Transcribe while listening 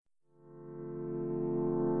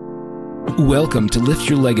Welcome to Lift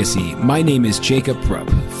Your Legacy. My name is Jacob Prupp,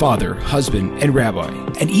 father, husband, and rabbi.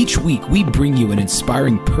 And each week we bring you an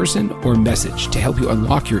inspiring person or message to help you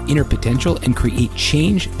unlock your inner potential and create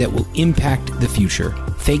change that will impact the future.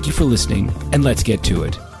 Thank you for listening, and let's get to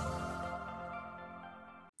it.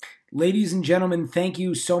 Ladies and gentlemen, thank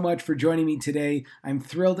you so much for joining me today. I'm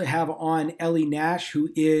thrilled to have on Ellie Nash, who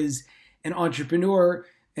is an entrepreneur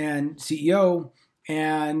and CEO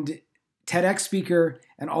and TEDx speaker,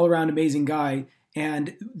 an all-around amazing guy.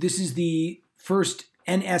 And this is the first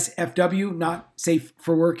NSFW, not safe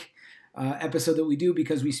for work, episode that we do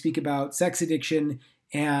because we speak about sex addiction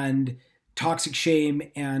and toxic shame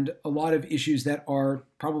and a lot of issues that are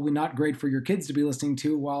probably not great for your kids to be listening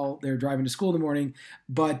to while they're driving to school in the morning,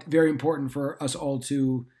 but very important for us all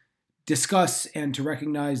to discuss and to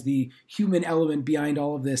recognize the human element behind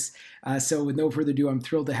all of this. So with no further ado, I'm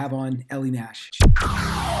thrilled to have on Ellie Nash.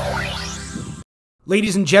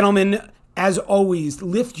 Ladies and gentlemen, as always,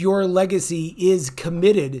 Lift Your Legacy is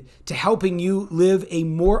committed to helping you live a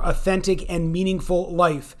more authentic and meaningful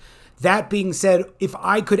life. That being said, if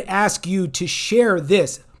I could ask you to share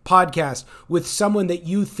this podcast with someone that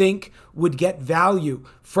you think would get value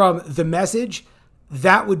from the message,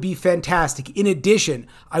 that would be fantastic. In addition,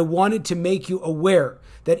 I wanted to make you aware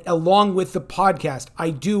that along with the podcast,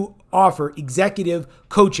 I do offer executive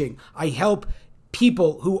coaching. I help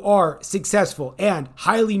people who are successful and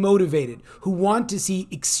highly motivated, who want to see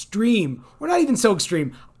extreme, or not even so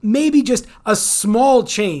extreme, maybe just a small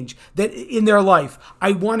change that in their life.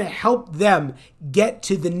 I want to help them get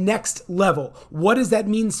to the next level. What does that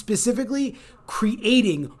mean specifically?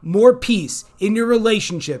 Creating more peace in your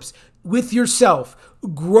relationships with yourself,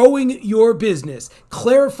 growing your business,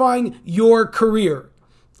 clarifying your career.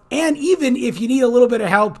 And even if you need a little bit of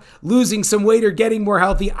help losing some weight or getting more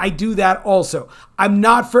healthy, I do that also. I'm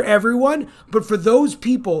not for everyone, but for those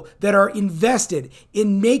people that are invested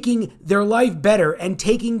in making their life better and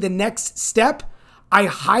taking the next step, I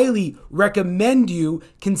highly recommend you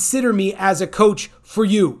consider me as a coach for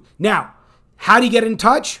you. Now, how do you get in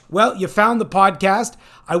touch? Well, you found the podcast.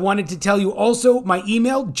 I wanted to tell you also my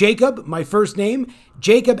email, Jacob, my first name,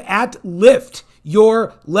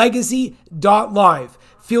 jacob@liftyourlegacy.live.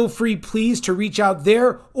 Feel free, please, to reach out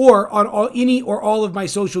there or on any or all of my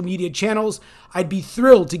social media channels. I'd be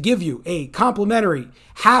thrilled to give you a complimentary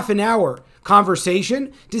half an hour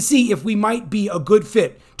conversation to see if we might be a good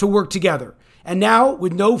fit to work together. And now,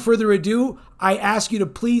 with no further ado, I ask you to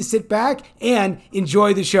please sit back and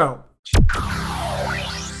enjoy the show.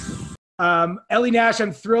 Ellie Nash,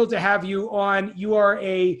 I'm thrilled to have you on. You are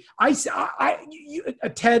a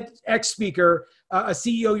TEDx speaker, a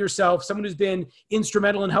CEO yourself, someone who's been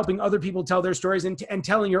instrumental in helping other people tell their stories and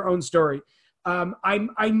telling your own story.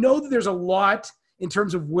 I know that there's a lot in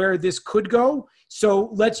terms of where this could go.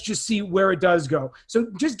 So let's just see where it does go. So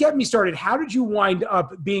just get me started. How did you wind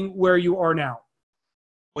up being where you are now?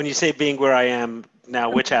 When you say being where I am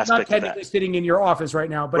now, which aspect not technically of that? Sitting in your office right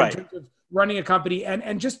now, but right. In terms of running a company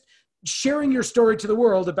and just sharing your story to the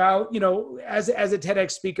world about, as a TEDx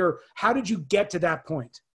speaker, how did you get to that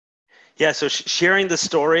point? Yeah, so sharing the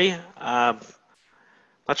story, not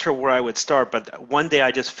sure where I would start, but one day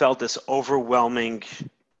I just felt this overwhelming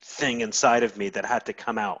thing inside of me that had to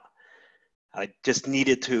come out. I just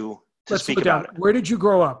needed to speak about it. Where did you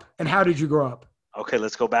grow up and how did you grow up? Okay,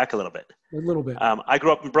 let's go back a little bit. I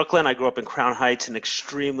grew up in Brooklyn. I grew up in Crown Heights, an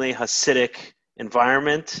extremely Hasidic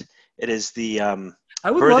environment. It is the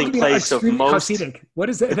birthing place of most. Hasidic. What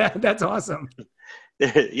is that? That's awesome.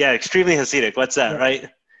 Yeah, extremely Hasidic. What's that, right?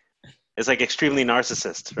 It's like extremely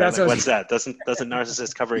narcissist, right? Like, what's that? Doesn't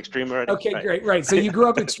narcissist cover extreme already? Okay, great, right. So you grew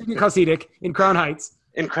up extremely Hasidic in Crown Heights.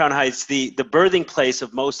 In Crown Heights, the birthing place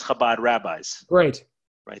of most Chabad rabbis. Great.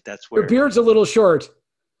 Right, that's where. Your beard's a little short.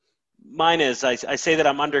 Mine is. I say that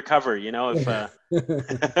I'm undercover. If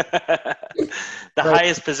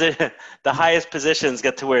the highest positions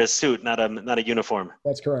get to wear a suit, not a uniform.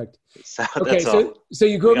 That's correct. So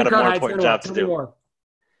you grew up in Crown Heights. Important job to do.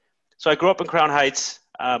 So I grew up in Crown Heights.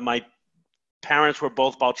 My parents were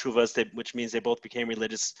both Baal Teshuvas, which means they both became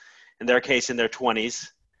religious, in their case, in their 20s.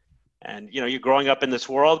 And, you're growing up in this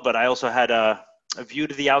world, but I also had a view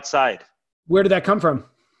to the outside. Where did that come from?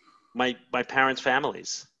 My parents'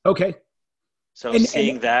 families. Okay. So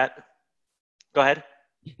seeing that, go ahead.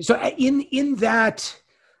 So in that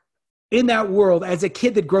world, as a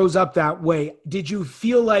kid that grows up that way, did you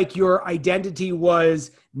feel like your identity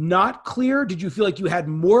was not clear? Did you feel like you had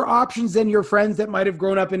more options than your friends that might have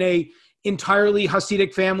grown up in a entirely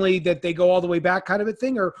Hasidic family that they go all the way back kind of a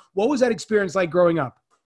thing? Or what was that experience like growing up?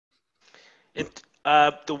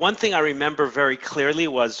 The one thing I remember very clearly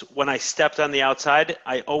was when I stepped on the outside,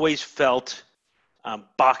 I always felt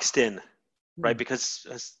boxed in, right? Because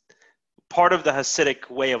part of the Hasidic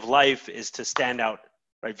way of life is to stand out,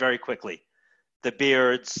 right, very quickly. The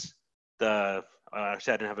beards,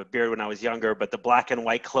 actually I didn't have a beard when I was younger, but the black and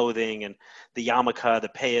white clothing and the yarmulke, the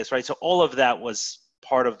payas, right? So all of that was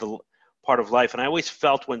part of life. And I always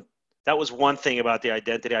felt when that was one thing about the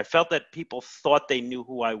identity. I felt that people thought they knew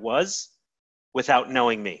who I was without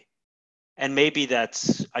knowing me. And maybe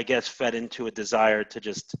that's, I guess, fed into a desire to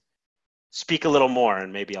just speak a little more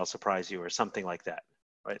and maybe I'll surprise you or something like that.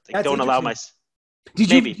 Right? Like, That's don't allow interesting. my, Did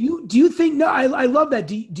maybe. do you think, no, I love that.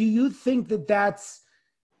 Do you think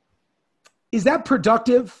is that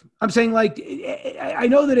productive? I'm saying, like, I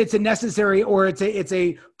know that it's a necessary or it's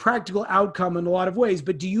a practical outcome in a lot of ways,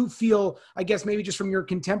 but do you feel, I guess maybe just from your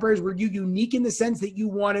contemporaries, were you unique in the sense that you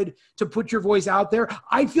wanted to put your voice out there?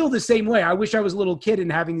 I feel the same way. I wish I was a little kid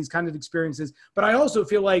and having these kind of experiences, but I also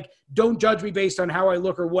feel like, don't judge me based on how I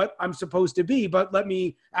look or what I'm supposed to be, but let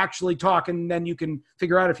me actually talk, and then you can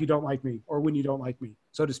figure out if you don't like me or when you don't like me,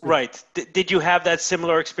 so to speak. Right. Did you have that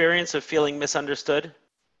similar experience of feeling misunderstood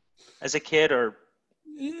as a kid, or?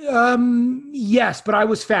 Yes, but I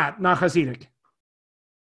was fat, not Hasidic.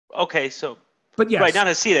 Okay, so But right, yes, not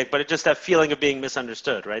Hasidic, but it's just that feeling of being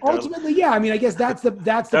misunderstood, right? ultimately, yeah. I mean, I guess that's the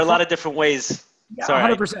There are a lot of different ways. yeah,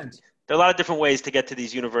 Sorry, 100%. there are a lot of different ways to get to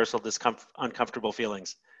these universal uncomfortable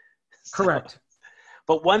feelings. So, Correct.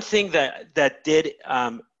 but one thing that did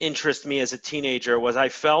interest me as a teenager was I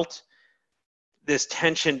felt this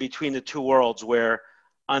tension between the two worlds, where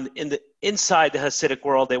inside the Hasidic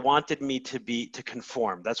world, they wanted me to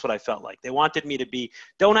conform. That's what I felt like. They wanted me to be,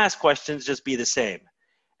 don't ask questions, just be the same.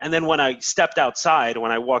 And then when I stepped outside,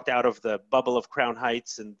 when I walked out of the bubble of Crown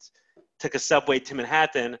Heights and took a subway to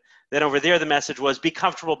Manhattan, then over there the message was, be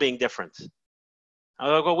comfortable being different. I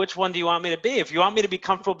was like, well, which one do you want me to be? If you want me to be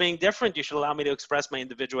comfortable being different, you should allow me to express my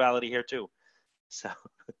individuality here too. So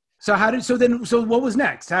what was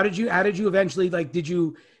next? How did you eventually, like, did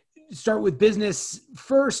you start with business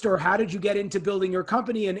first, or how did you get into building your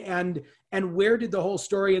company, and where did the whole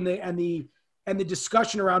story and the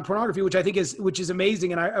discussion around pornography, which I think is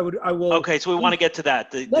amazing. And I will. Okay, so we want to get to that.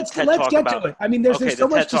 The Let's TED Talk get to about, it. I mean, there's okay, the so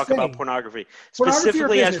much TED to Talk about say. pornography, Pornography or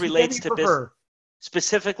specifically as business, whichever relates you to business. prefer.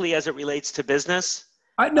 Specifically as it relates to business.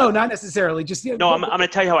 No, not necessarily. Just no, I'm going to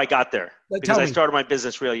tell you how I got there, because I me. started my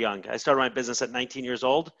business real young. I started my business at 19 years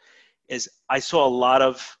old. I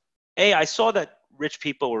saw I saw that rich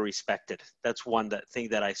people were respected. That's thing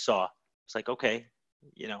that I saw. It's like, okay,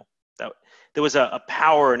 that there was a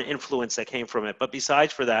power and influence that came from it. But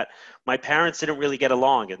besides for that, my parents didn't really get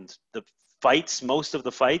along, and most of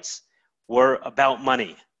the fights were about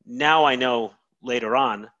money. Now I know later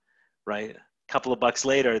on, right, a couple of bucks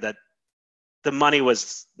later, that the money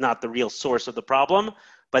was not the real source of the problem.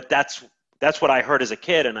 But that's what I heard as a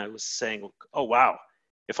kid, and I was saying, oh wow,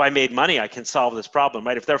 if I made money, I can solve this problem,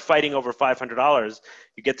 right? If they're fighting over $500,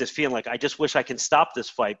 you get this feeling like, I just wish I can stop this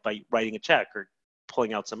fight by writing a check or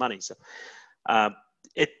pulling out some money. So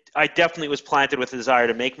I definitely was planted with a desire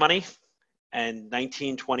to make money. And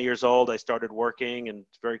 19, 20 years old, I started working, and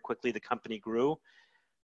very quickly the company grew.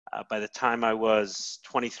 By the time I was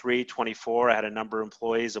 23, 24, I had a number of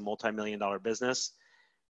employees, a multi-million-dollar business.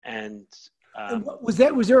 And was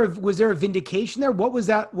there a vindication there? What was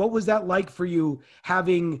that like for you,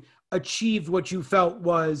 having achieved what you felt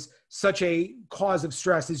was such a cause of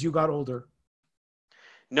stress as you got older?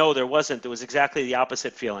 No, there wasn't. There was exactly the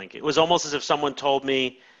opposite feeling. It was almost as if someone told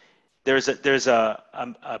me, there's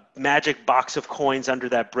a magic box of coins under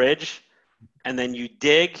that bridge, and then you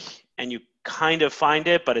dig and you kind of find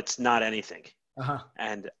it, but it's not anything. Uh-huh.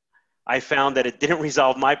 And I found that it didn't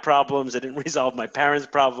resolve my problems. It didn't resolve my parents'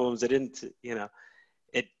 problems. It didn't,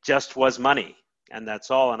 it just was money, and that's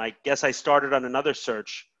all. And I guess I started on another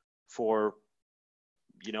search for,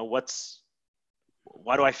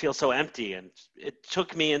 why do I feel so empty? And it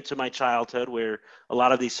took me into my childhood, where a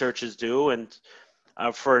lot of these searches do. And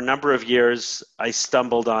for a number of years, I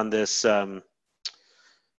stumbled on this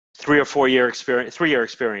 3-year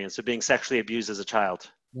experience of being sexually abused as a child.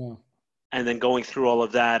 Yeah. And then going through all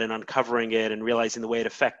of that and uncovering it and realizing the way it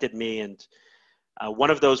affected me. And one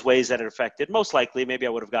of those ways that it affected, most likely, maybe I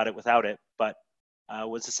would have got it without it, but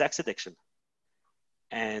was a sex addiction.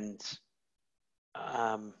 And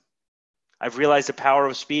I've realized the power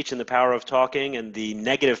of speech and the power of talking and the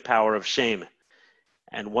negative power of shame.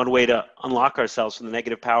 And one way to unlock ourselves from the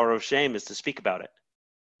negative power of shame is to speak about it.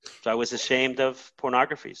 So I was ashamed of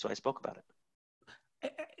pornography, so I spoke about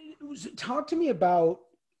it. Talk to me about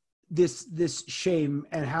this shame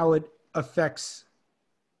and how it affects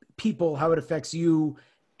people, how it affects you,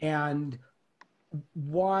 and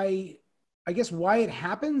why, I guess, why it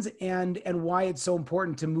happens, and why it's so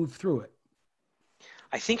important to move through it.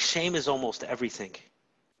 I think shame is almost everything.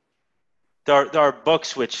 There are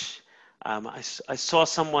books which I saw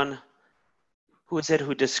someone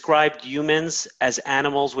who described humans as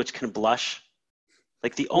animals which can blush.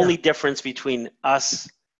 Like the only difference between us,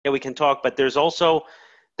 yeah, we can talk, but there's also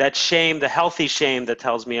that shame, the healthy shame that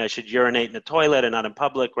tells me I should urinate in the toilet and not in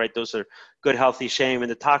public, right? Those are good, healthy shame. And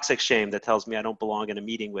the toxic shame that tells me I don't belong in a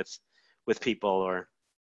meeting with people, or,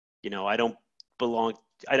 I don't belong,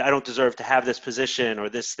 I don't deserve to have this position or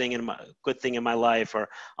this thing good thing in my life, or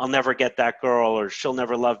I'll never get that girl, or she'll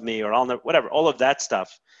never love me, or I'll never, whatever, all of that stuff.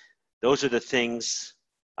 Those are the things.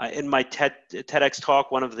 In my TEDx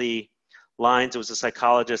talk, one of the lines, it was a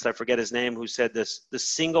psychologist, I forget his name, who said this: the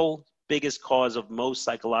single biggest cause of most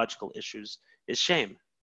psychological issues is shame.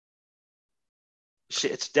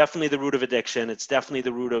 It's definitely the root of addiction. It's definitely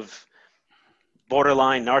the root of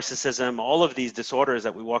borderline narcissism, all of these disorders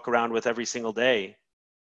that we walk around with every single day.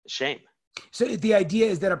 Shame. So the idea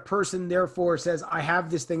is that a person therefore says, I have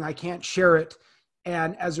this thing, I can't share it.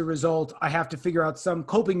 And as a result, I have to figure out some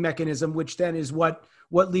coping mechanism, which then is what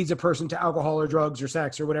leads a person to alcohol or drugs or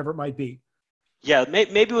sex or whatever it might be. Yeah,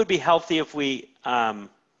 maybe it would be healthy if we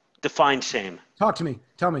define shame. Talk to me.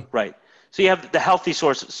 Tell me. Right. So you have the healthy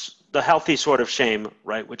sort of shame,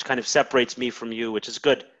 right, which kind of separates me from you, which is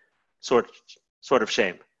good sort of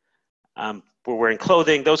shame. We're wearing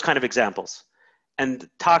clothing, those kind of examples. And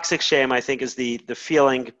toxic shame, I think, is the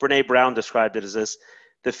feeling, Brene Brown described it as this,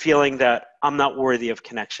 the feeling that I'm not worthy of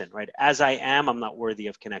connection, right? As I am, I'm not worthy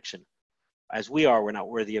of connection. As we are, we're not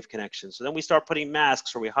worthy of connection. So then we start putting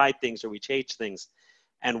masks, or we hide things, or we change things.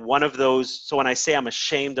 And one of those, so when I say I'm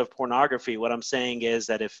ashamed of pornography, what I'm saying is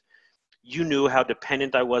that if you knew how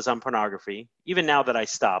dependent I was on pornography, even now that I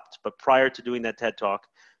stopped, but prior to doing that TED Talk,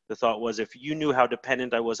 the thought was, if you knew how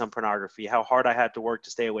dependent I was on pornography, how hard I had to work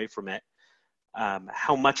to stay away from it,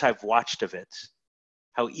 how much I've watched of it,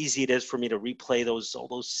 how easy it is for me to replay all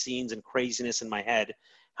those scenes and craziness in my head,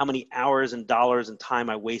 how many hours and dollars and time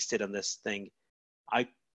I wasted on this thing,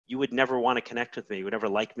 you would never want to connect with me. You would never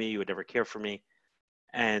like me. You would never care for me.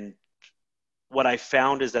 And what I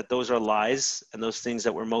found is that those are lies, and those things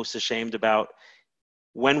that we're most ashamed about,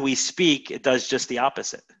 when we speak, it does just the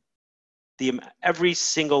opposite. Every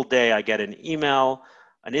single day I get an email,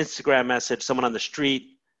 an Instagram message, someone on the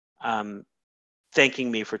street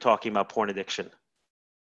thanking me for talking about porn addiction,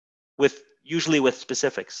 usually with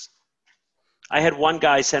specifics. I had one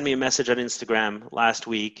guy send me a message on Instagram last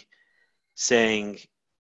week saying,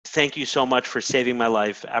 thank you so much for saving my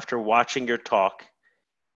life. After watching your talk,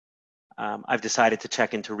 I've decided to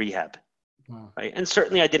check into rehab. Wow. Right? And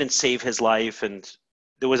certainly I didn't save his life, and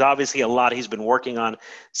there was obviously a lot he's been working on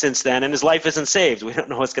since then, and his life isn't saved. We don't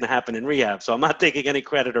know what's going to happen in rehab. So I'm not taking any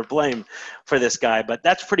credit or blame for this guy, but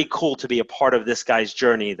that's pretty cool to be a part of this guy's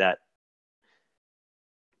journey. That,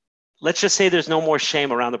 let's just say there's no more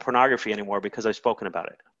shame around the pornography anymore because I've spoken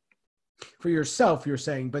about it. For yourself, you're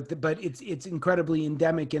saying, but it's incredibly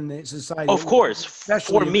endemic in the society. Of course,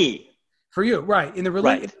 for me. For you, right, in the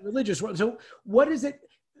religious world. So what is it?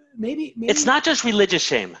 Maybe it's not just religious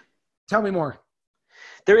shame. Tell me more.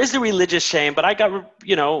 There is the religious shame, but I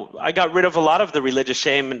got rid of a lot of the religious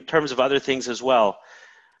shame in terms of other things as well.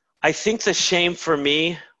 I think the shame for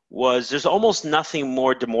me was, there's almost nothing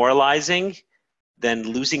more demoralizing than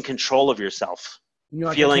losing control of yourself.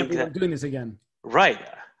 Like, feeling I can't believe I'm doing this again. Right.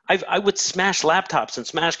 I would smash laptops and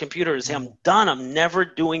smash computers and say, I'm done. I'm never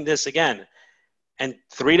doing this again. And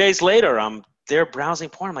 3 days later, I'm there browsing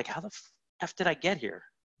porn. I'm like, how the F did I get here?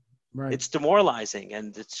 Right. It's demoralizing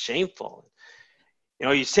and it's shameful.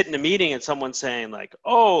 You sit in a meeting and someone's saying like,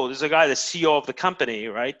 oh, there's a guy, the CEO of the company,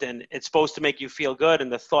 right? And it's supposed to make you feel good.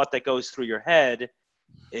 And the thought that goes through your head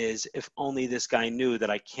is, if only this guy knew that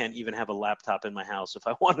I can't even have a laptop in my house if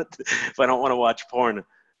I don't want to watch porn.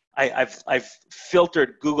 I've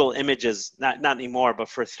filtered Google Images, not anymore, but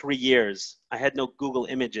for 3 years, I had no Google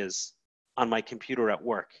Images on my computer at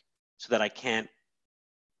work so that I can't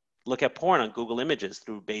look at porn on Google Images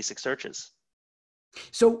through basic searches.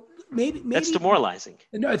 So maybe that's demoralizing.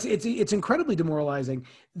 No, it's incredibly demoralizing.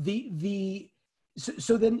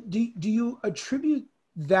 So then do you attribute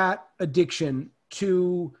that addiction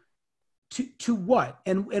to what?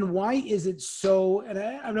 And why is it so? And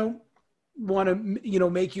I don't want to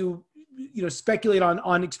make you speculate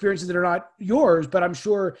on experiences that are not yours, but I'm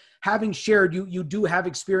sure, having shared, you do have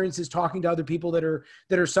experiences talking to other people that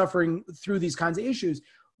are suffering through these kinds of issues.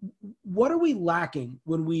 What are we lacking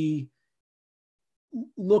when we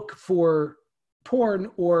look for porn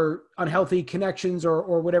or unhealthy connections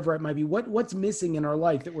or whatever it might be? What's missing in our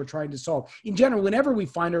life that we're trying to solve? In general, whenever we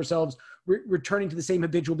find ourselves returning to the same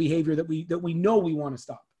habitual behavior that we know we want to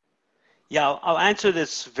stop. Yeah, I'll answer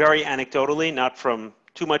this very anecdotally, not from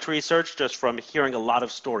too much research, just from hearing a lot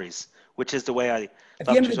of stories, which is the way I At the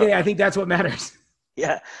love end of to the day, talk. I think that's what matters.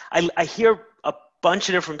 Yeah, I hear a bunch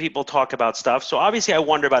of different people talk about stuff. So obviously, I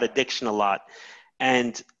wonder about addiction a lot.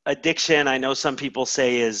 And addiction, I know some people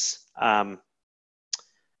say is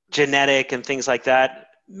genetic and things like that.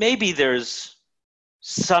 Maybe there's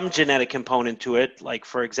some genetic component to it. Like,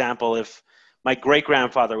 for example, if my great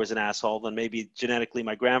grandfather was an asshole, then maybe genetically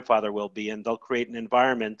my grandfather will be, and they'll create an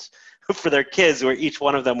environment for their kids where each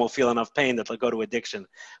one of them will feel enough pain that they'll go to addiction.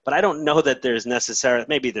 But I don't know that there's necessarily,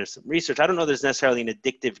 maybe there's some research, I don't know there's necessarily an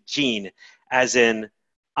addictive gene, as in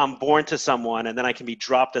I'm born to someone and then I can be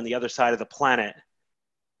dropped on the other side of the planet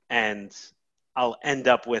and I'll end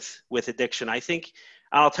up with addiction. I think,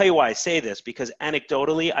 and I'll tell you why I say this, because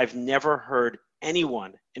anecdotally, I've never heard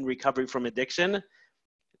anyone in recovery from addiction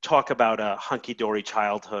talk about a hunky-dory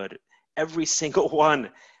childhood. Every single one.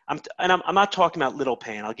 I'm not talking about little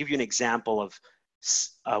pain. I'll give you an example of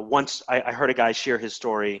once I heard a guy share his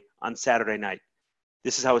story on Saturday night.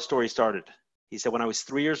 This is how his story started. He said, when I was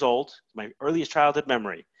 3 years old, my earliest childhood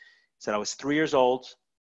memory, he said, I was 3 years old.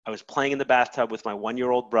 I was playing in the bathtub with my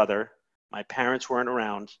 1-year-old brother. My parents weren't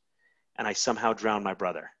around, and I somehow drowned my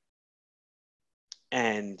brother.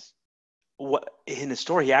 And in the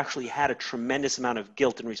story, he actually had a tremendous amount of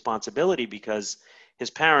guilt and responsibility because his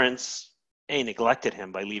parents, A, neglected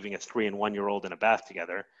him by leaving a 3 and 1-year-old in a bath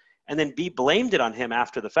together, and then B, blamed it on him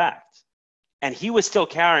after the fact. And he was still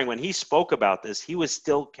carrying, when he spoke about this, he was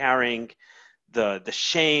still carrying the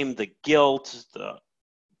shame, the guilt, the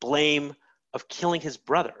blame of killing his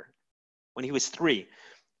brother when he was 3.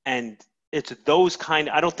 And it's those kind,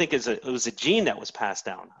 I don't think it was a gene that was passed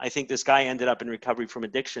down. I think this guy ended up in recovery from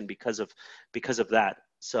addiction because of that.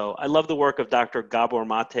 So I love the work of Dr. Gabor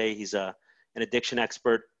Mate. He's an addiction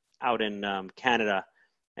expert out in Canada.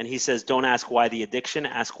 And he says, don't ask why the addiction,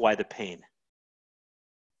 ask why the pain.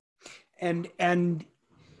 And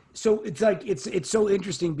so it's like, it's so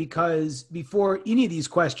interesting because before any of these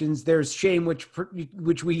questions, there's shame,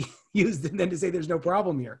 which we used and then to say there's no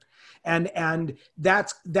problem here. And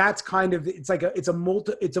that's kind of, it's a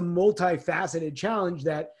multifaceted challenge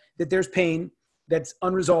that there's pain that's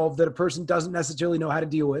unresolved that a person doesn't necessarily know how to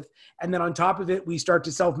deal with. And then on top of it, we start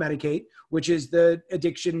to self-medicate, which is the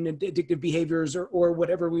addiction and addictive behaviors or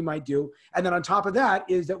whatever we might do. And then on top of that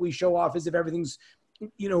is that we show off as if everything's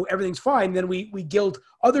fine. Then we guilt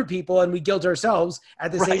other people and we guilt ourselves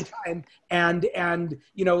at the same time. And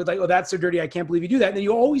like, oh, that's so dirty. I can't believe you do that. And then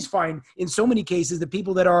you always find in so many cases, the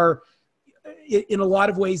people that are in a lot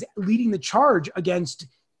of ways leading the charge against,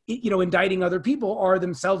 indicting other people are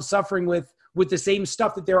themselves suffering with the same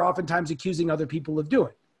stuff that they're oftentimes accusing other people of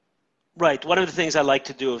doing. Right. One of the things I like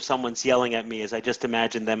to do if someone's yelling at me is I just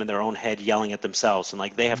imagine them in their own head yelling at themselves. And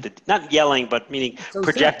like they have to, not yelling, but meaning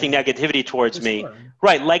projecting negativity towards me. Sure.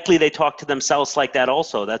 Right. Likely they talk to themselves like that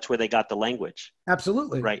also. That's where they got the language.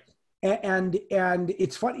 Absolutely. Right. And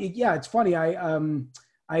it's funny. Yeah, it's funny. I'm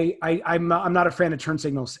not a fan of turn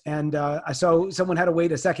signals. And I saw someone had to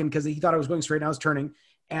wait a second because he thought I was going straight and I was turning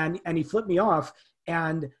and he flipped me off.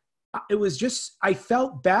 And it was just, I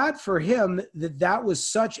felt bad for him that was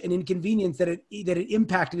such an inconvenience that it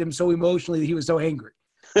impacted him so emotionally that he was so angry.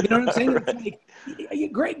 You know what I'm saying? It's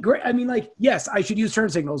like, great. I mean, like, yes, I should use turn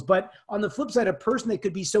signals, but on the flip side, a person that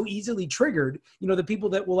could be so easily triggered, the people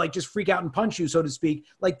that will like just freak out and punch you, so to speak,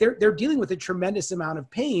 like they're dealing with a tremendous amount of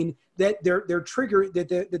pain that they're triggered,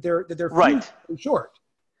 that they're right short.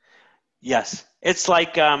 Yes. It's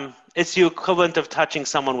like, it's the equivalent of touching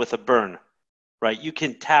someone with a burn. Right, you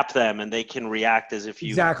can tap them and they can react as if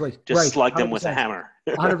you just slug them with a hammer.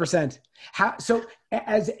 100%. So,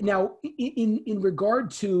 as now in regard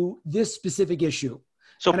to this specific issue,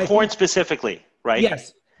 so porn specifically, right?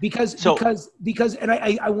 Yes, because, and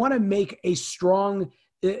I want to make a strong,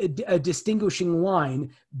 a distinguishing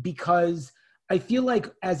line because I feel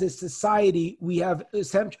like as a society we have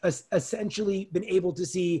essentially been able to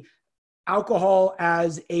see alcohol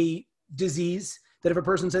as a disease. That if a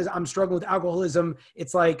person says, I'm struggling with alcoholism,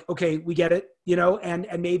 it's like, okay, we get it, and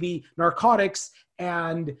maybe narcotics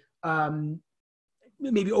and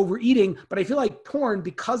maybe overeating. But I feel like porn,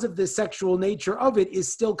 because of the sexual nature of it,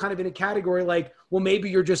 is still kind of in a category like, well, maybe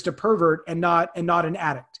you're just a pervert and not an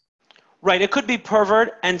addict. Right. It could be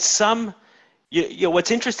pervert. And some,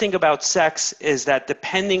 what's interesting about sex is that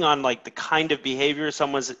depending on like the kind of behavior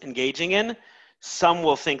someone's engaging in, some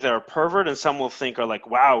will think they're a pervert and some will think are like,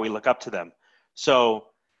 wow, we look up to them. So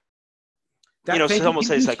Thank you. someone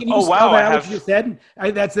says like, Can you oh, spell wow, I that out what you have, just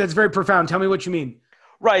said? That's very profound. Tell me what you mean.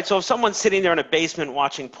 right. So if someone's sitting there in a basement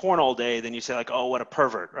watching porn all day, then you say like, oh, what a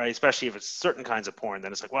pervert, right? Especially if it's certain kinds of porn,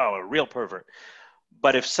 then it's like, wow, a real pervert.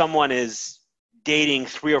 But if someone is dating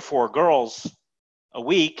 3 or 4 girls a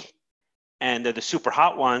week and they're the super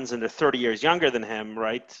hot ones and they're 30 years younger than him,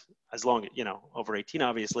 right? As long, over 18,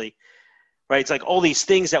 obviously, right? It's like all these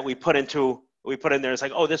things that we put in there. It's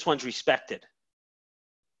like, oh, this one's respected,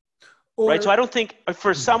 right? So I don't think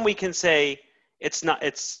for some we can say let's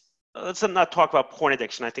not talk about porn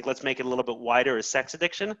addiction. I think let's make it a little bit wider as sex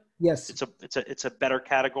addiction. Yes. It's a better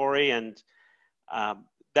category. And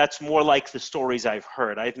that's more like the stories I've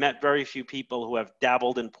heard. I've met very few people who have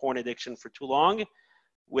dabbled in porn addiction for too long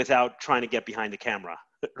without trying to get behind the camera,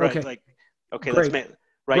 right? Okay. Like, okay, Great. let's make,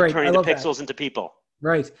 right? Great. Turning the pixels into people.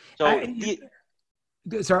 Right. So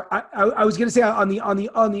Sorry, I was going to say on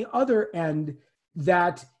the other end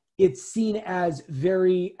that it's seen as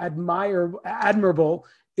very admirable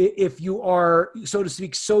if you are, so to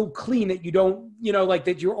speak, so clean that you don't, like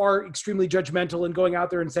that you are extremely judgmental and going out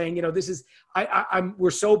there and saying, this is, we're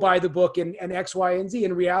so by the book and X, Y, and Z.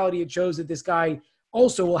 In reality, it shows that this guy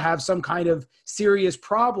also will have some kind of serious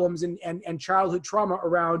problems and childhood trauma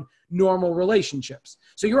around normal relationships.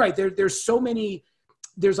 So you're right. There's so many,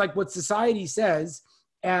 there's like what society says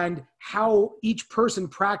and how each person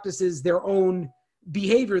practices their own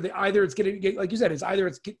behavior that either it's going to get, like you said, it's either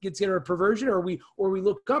it's considered a perversion or we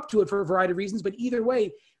look up to it for a variety of reasons. But either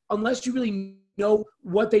way, unless you really know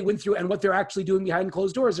what they went through and what they're actually doing behind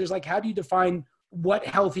closed doors, there's like, how do you define what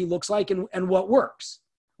healthy looks like and what works,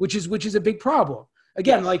 which is a big problem.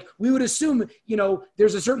 Again, yes. Like we would assume,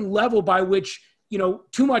 there's a certain level by which,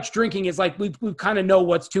 too much drinking is like, we kind of know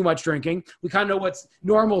what's too much drinking. We kind of know what's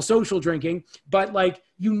normal social drinking, but like,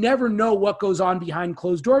 you never know what goes on behind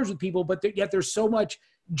closed doors with people, but yet there's so much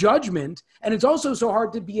judgment. And it's also so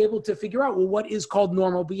hard to be able to figure out, well, what is called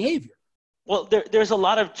normal behavior? Well, there's a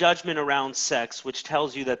lot of judgment around sex, which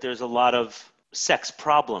tells you that there's a lot of sex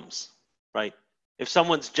problems, right? If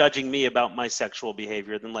someone's judging me about my sexual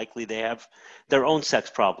behavior, then likely they have their own sex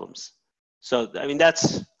problems. So, I mean,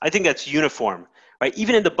 I think that's uniform, right?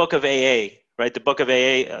 Even in the book of AA, right? The book of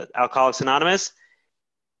AA, Alcoholics Anonymous,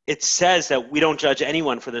 it says that we don't judge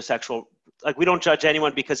anyone for their sexual, like we don't judge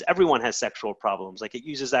anyone because everyone has sexual problems. Like it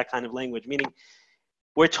uses that kind of language, meaning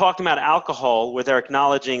we're talking about alcohol where they're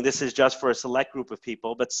acknowledging this is just for a select group of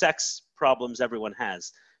people, but sex problems everyone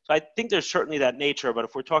has. So I think there's certainly that nature, but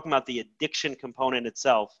if we're talking about the addiction component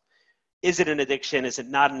itself, is it an addiction? Is it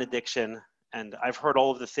not an addiction? And I've heard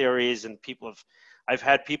all of the theories and I've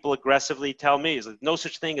had people aggressively tell me, is like, no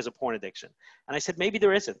such thing as a porn addiction. And I said, maybe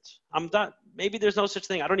there isn't. I'm done. Maybe there's no such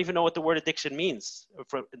thing. I don't even know what the word addiction means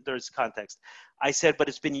in this context. I said, but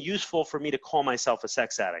it's been useful for me to call myself a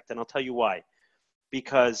sex addict. And I'll tell you why.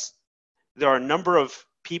 Because there are a number of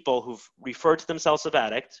people who've referred to themselves as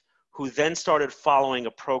addicts who then started following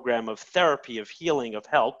a program of therapy, of healing, of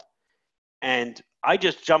help. And I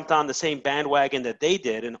just jumped on the same bandwagon that they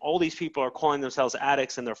did. And all these people are calling themselves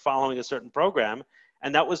addicts and they're following a certain program.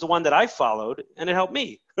 And that was the one that I followed and it helped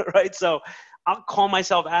me, right? So I'll call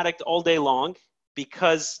myself addict all day long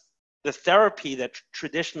because the therapy that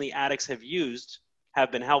traditionally addicts have used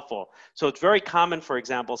have been helpful. So it's very common, for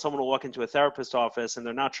example, someone will walk into a therapist's office and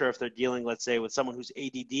they're not sure if they're dealing, let's say, with someone who's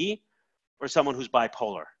ADD or someone who's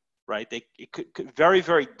bipolar, right? It could very,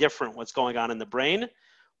 very different what's going on in the brain,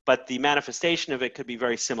 but the manifestation of it could be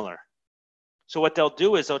very similar. So what they'll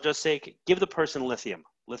do is they'll just say, give the person lithium.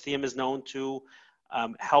 Lithium is known to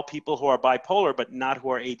help people who are bipolar, but not who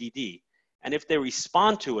are ADD. And if they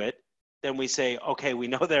respond to it, then we say, okay, we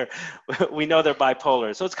know they're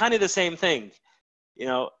bipolar. So it's kind of the same thing.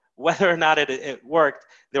 Whether or not it worked,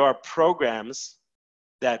 there are programs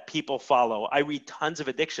that people follow. I read tons of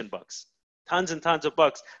addiction books, tons and tons of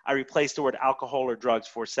books. I replaced the word alcohol or drugs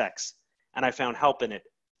for sex, and I found help in it.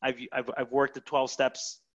 I've worked the 12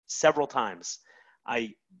 steps several times.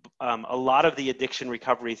 A lot of the addiction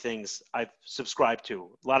recovery things I've subscribed to,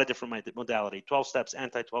 a lot of different modality, 12 steps,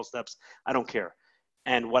 anti-12 steps, I don't care.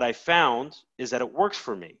 And what I found is that it works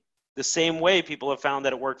for me. The same way people have found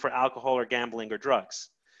that it worked for alcohol or gambling or drugs.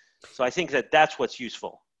 So I think that that's what's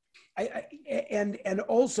useful. And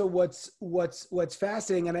also what's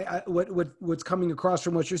fascinating and what's coming across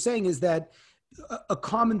from what you're saying is that a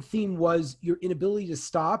common theme was your inability to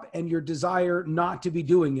stop and your desire not to be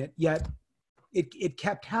doing it, yet it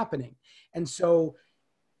kept happening. And so,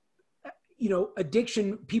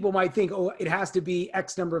 addiction, people might think, oh, it has to be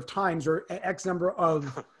X number of times or X number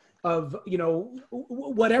of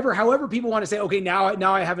whatever, however people want to say, okay,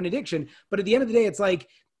 now I have an addiction. But at the end of the day, it's like,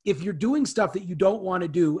 if you're doing stuff that you don't want to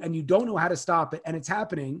do and you don't know how to stop it and it's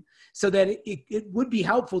happening, so that it would be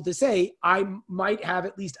helpful to say, I might have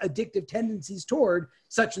at least addictive tendencies toward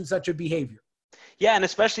such and such a behavior. Yeah, and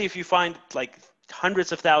especially if you find like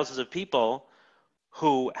hundreds of thousands of people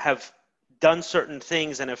who have done certain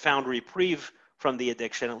things and have found reprieve from the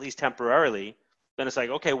addiction, at least temporarily, then it's like,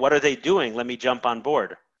 okay, what are they doing? Let me jump on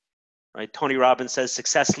board, right? Tony Robbins says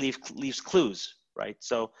success leaves clues, right?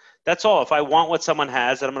 So that's all. If I want what someone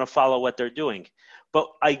has, then I'm going to follow what they're doing. But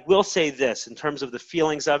I will say this in terms of the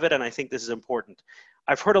feelings of it, and I think this is important.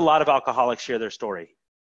 I've heard a lot of alcoholics share their story,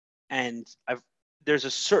 and there's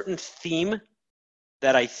a certain theme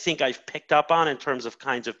that I think I've picked up on in terms of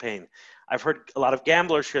kinds of pain. I've heard a lot of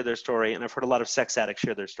gamblers share their story, and I've heard a lot of sex addicts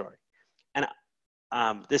share their story. And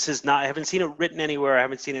this is not, I haven't seen it written anywhere. I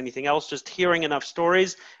haven't seen anything else, just hearing enough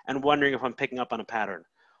stories and wondering if I'm picking up on a pattern.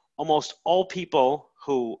 Almost all people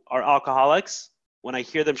who are alcoholics, when I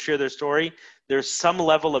hear them share their story, there's some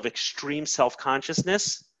level of extreme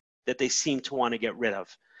self-consciousness that they seem to want to get rid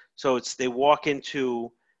of. So they walk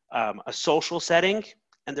into a social setting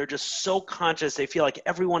and they're just so conscious. They feel like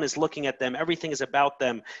everyone is looking at them. Everything is about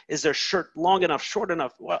them. Is their shirt long enough, short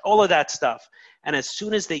enough? All of that stuff. And as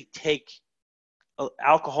soon as they take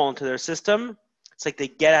alcohol into their system, it's like they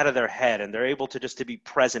get out of their head and they're able to just to be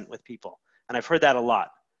present with people. And I've heard that a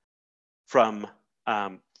lot from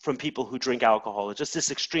people who drink alcohol. It's just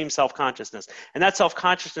this extreme self-consciousness. And that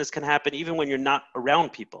self-consciousness can happen even when you're not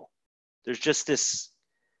around people. There's just this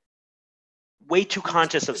way too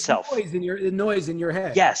conscious of self. The noise in your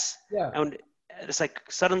head. Yes. Yeah. And it's like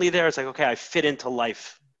suddenly there, it's like, okay, I fit into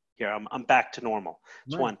life here. I'm back to normal.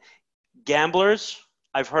 It's Right. one. Gamblers,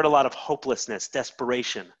 I've heard a lot of hopelessness,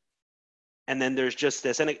 desperation. And then there's just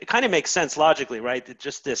this, and it kind of makes sense logically, right? It's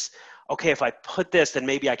just this, okay, if I put this, then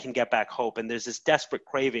maybe I can get back hope. And there's this desperate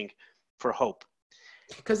craving for hope.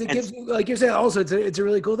 Because it gives you, like you're saying, also it's a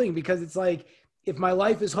really cool thing, because it's like, if my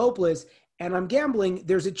life is hopeless and I'm gambling,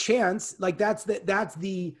 there's a chance, like that's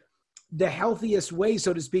the healthiest way,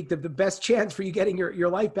 so to speak, the best chance for you getting your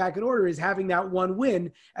life back in order is having that one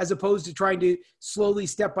win, as opposed to trying to slowly,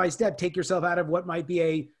 step by step, take yourself out of what might be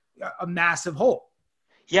a massive hole.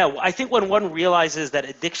 Yeah, I think when one realizes that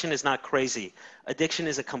addiction is not crazy, addiction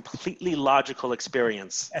is a completely logical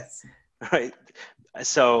experience. Yes. Right?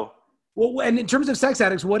 So. Well, and in terms of sex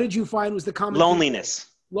addicts, what did you find was the common loneliness?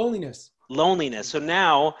 Loneliness. So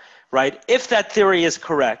now, right, if that theory is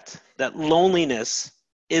correct, that loneliness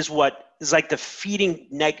is what is like the feeding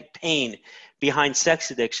pain behind sex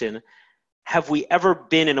addiction, have we ever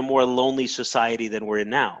been in a more lonely society than we're in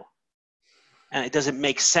now? And it doesn't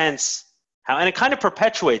make sense how, and it kind of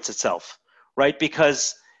perpetuates itself, right?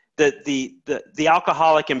 Because the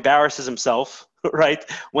alcoholic embarrasses himself, right,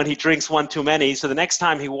 when he drinks one too many. So the next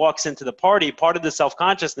time he walks into the party, part of the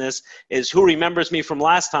self-consciousness is, who remembers me from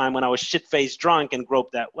last time when I was shit-faced drunk and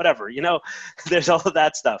groped that, whatever, you know, there's all of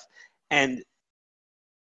that stuff. And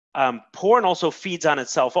porn also feeds on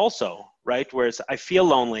itself also, right? Whereas I feel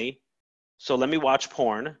lonely, so let me watch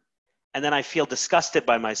porn, and then I feel disgusted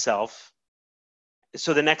by myself.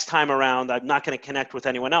 So the next time around, I'm not going to connect with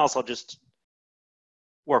anyone else. I'll just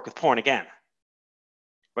work with porn again,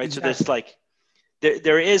 right? Exactly. So there's like,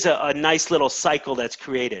 there is a nice little cycle that's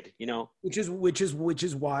created, you know, which is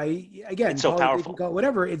why, again, it's so powerful.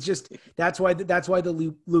 Whatever. It's just, that's why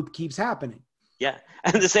the loop keeps happening. Yeah.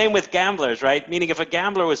 And the same with gamblers, right? Meaning if a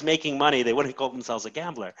gambler was making money, they wouldn't call themselves a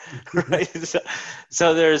gambler, right?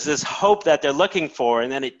 So there's this hope that they're looking for,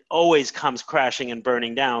 and then it always comes crashing and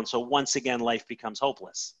burning down. So once again, life becomes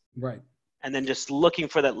hopeless. Right. And then just looking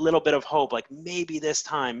for that little bit of hope, like maybe this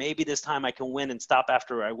time I can win and stop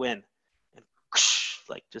after I win. And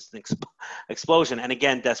like just an explosion. And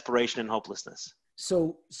again, desperation and hopelessness.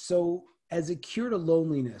 So as a cure to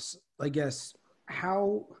loneliness, I guess,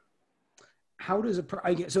 how does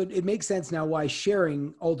so it makes sense now why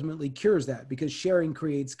sharing ultimately cures that, because sharing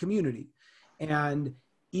creates community. And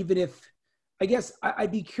even if, I guess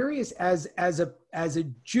I'd be curious as a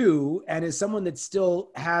Jew and as someone that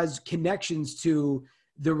still has connections to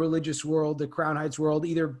the religious world, the Crown Heights world,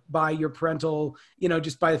 either by your parental, you know,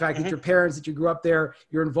 just by the fact that your parents, that you grew up there,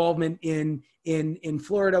 your involvement in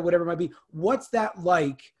Florida, whatever it might be. What's that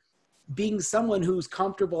like, being someone who's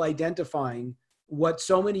comfortable identifying what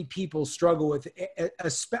so many people struggle with?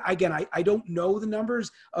 Again, I don't know the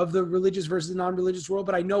numbers of the religious versus non-religious world,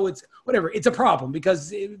 but I know it's a problem,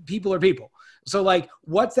 because people are people. So like,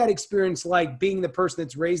 what's that experience like, being the person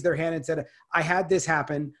that's raised their hand and said, I had this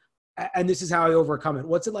happen and this is how I overcome it?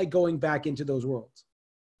 What's it like going back into those worlds?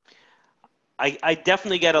 I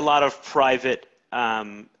definitely get a lot of private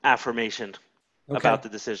affirmation about the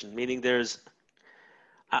decision, meaning there's,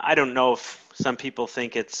 I don't know if some people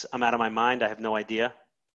think I'm out of my mind. I have no idea.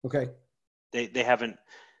 Okay. They haven't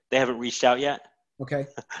reached out yet. Okay.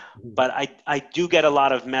 But I do get a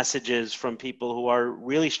lot of messages from people who are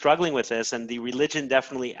really struggling with this, and the religion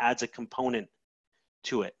definitely adds a component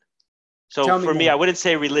to it. So for me, I wouldn't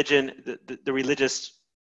say religion, the religious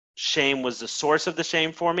shame was the source of the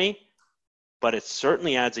shame for me, but it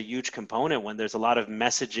certainly adds a huge component when there's a lot of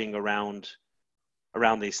messaging around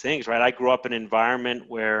these things, right? I grew up in an environment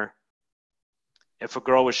where if a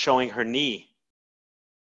girl was showing her knee,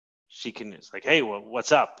 it's like, hey, well,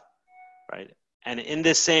 what's up, right? And in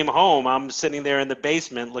this same home, I'm sitting there in the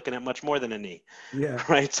basement looking at much more than a knee, Yeah.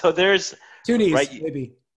 right? So there's two knees, right,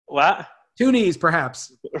 maybe. What? Two knees,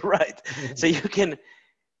 perhaps. Right. So you can,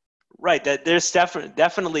 right, that there's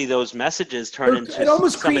definitely those messages turn into it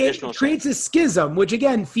almost some additional creates a schism, which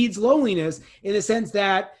again feeds loneliness in the sense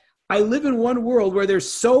that I live in one world where there's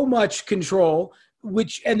so much control,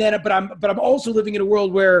 but I'm also living in a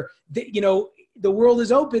world where the world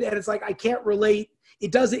is open, and it's like I can't relate.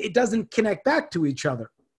 It doesn't connect back to each other.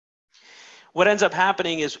 What ends up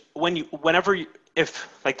happening is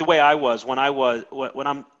if like the way I was when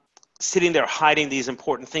I'm sitting there hiding these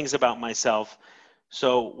important things about myself.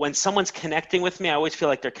 So when someone's connecting with me, I always feel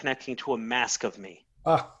like they're connecting to a mask of me.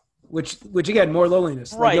 Which again, more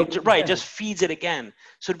loneliness. Right, right. Just feeds it again.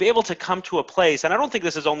 So to be able to come to a place, and I don't think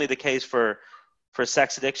this is only the case for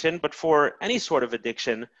sex addiction, but for any sort of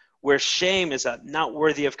addiction where shame is not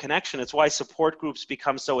worthy of connection. It's why support groups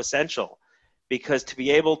become so essential, because to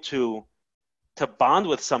be able to bond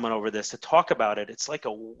with someone over this, to talk about it, it's like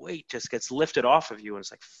a weight just gets lifted off of you. And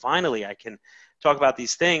it's like, finally, I can talk about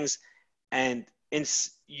these things. And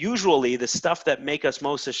usually the stuff that make us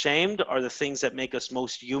most ashamed are the things that make us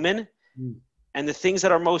most human. And the things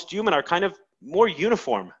that are most human are kind of more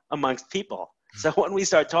uniform amongst people. So when we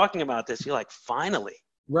start talking about this, you're like, finally,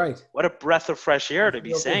 right? What a breath of fresh air to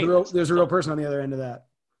be saying. There's a real person on the other end of that.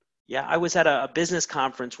 Yeah, I was at a business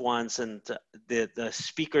conference once, and the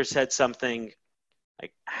speaker said something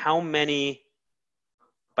like,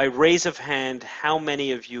 by raise of hand, how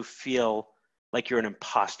many of you feel like you're an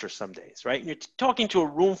imposter some days, right? And you're talking to a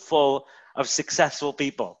room full of successful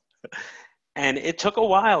people. And it took a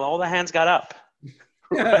while. All the hands got up,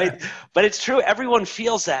 right? But it's true. Everyone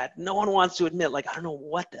feels that. No one wants to admit, like, I don't know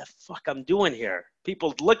what the fuck I'm doing here.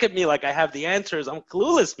 People look at me like I have the answers. I'm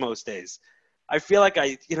clueless most days. I feel like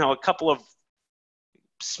a couple of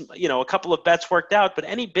bets worked out, but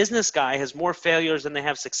any business guy has more failures than they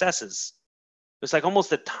have successes. It's like almost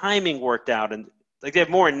the timing worked out, and like they have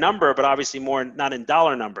more in number, but obviously more not in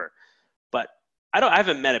dollar number. But I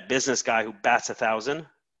haven't met a business guy who bats 1,000,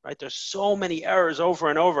 right? There's so many errors over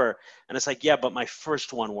and over, and it's like, yeah, but my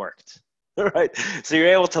first one worked, right? So you're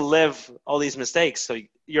able to live all these mistakes. So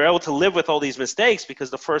you're able to live with all these mistakes because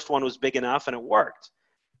the first one was big enough and it worked.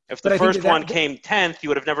 If the first one came 10th, you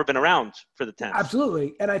would have never been around for the 10th.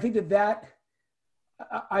 Absolutely. And I think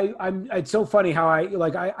it's so funny how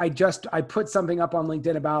I put something up on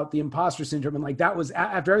LinkedIn about the imposter syndrome. And like, that was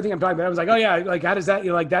after everything I'm talking about, I was like, oh yeah, like, how does that,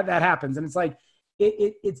 that happens. And it's like,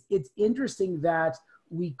 it's interesting that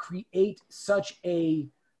we create such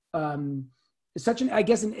an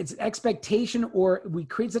it's expectation, or we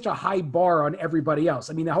create such a high bar on everybody else.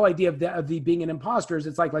 I mean, the whole idea of the being an imposter is,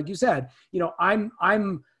 it's like you said,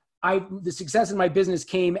 the success in my business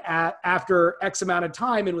came after X amount of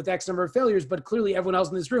time and with X number of failures, but clearly everyone else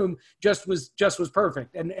in this room just was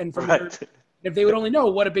perfect. And from right. If they would only know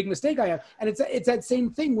what a big mistake I have. And it's that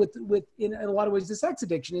same thing with in a lot of ways, the sex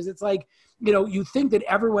addiction is, it's like, you think that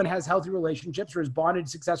everyone has healthy relationships or is bonded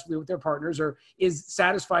successfully with their partners or is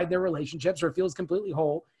satisfied in their relationships or feels completely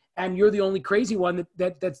whole. And you're the only crazy one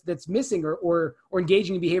that's missing or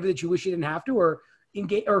engaging in behavior that you wish you didn't have to, or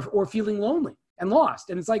engage or feeling lonely and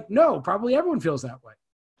lost. And it's like, no, probably everyone feels that way.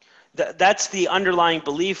 That's the underlying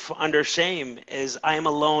belief under shame is, I am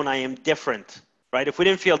alone, I am different, right? If we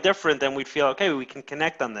didn't feel different, then we'd feel, okay, we can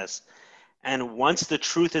connect on this. And once the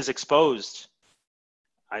truth is exposed,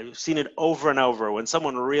 I've seen it over and over. When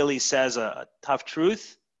someone really says a tough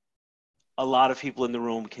truth, a lot of people in the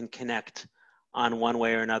room can connect on one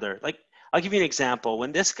way or another. Like, I'll give you an example.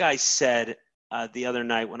 When this guy said the other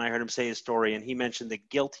night, when I heard him say his story, and he mentioned the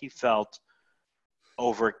guilt he felt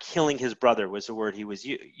over killing his brother, was the word he was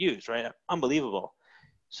used, right? Unbelievable.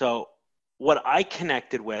 So what I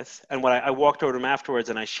connected with, and what I walked over to him afterwards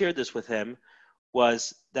and I shared this with him,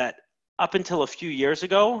 was that up until a few years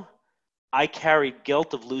ago, I carried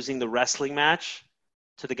guilt of losing the wrestling match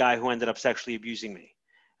to the guy who ended up sexually abusing me.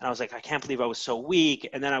 And I was like, I can't believe I was so weak.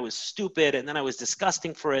 And then I was stupid. And then I was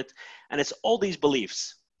disgusting for it. And it's all these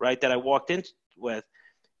beliefs, right, that I walked in with.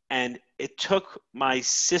 And it took my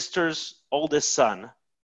sister's oldest son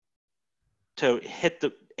to hit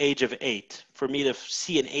the age of 8 for me to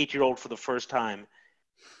see an 8-year-old for the first time,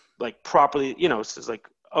 like properly, it's like,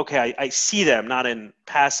 okay, I see them, not in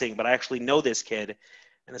passing, but I actually know this kid.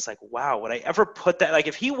 And it's like, wow, would I ever put that, like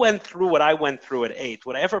if he went through what I went through at 8,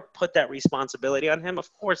 would I ever put that responsibility on him?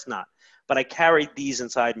 Of course not. But I carried these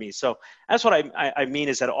inside me. So that's what I mean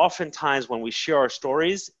is that oftentimes when we share our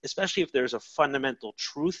stories, especially if there's a fundamental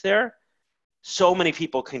truth there, so many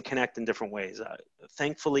people can connect in different ways.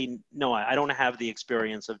 Thankfully, no, I don't have the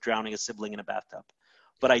experience of drowning a sibling in a bathtub.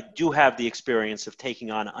 But I do have the experience of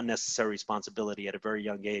taking on unnecessary responsibility at a very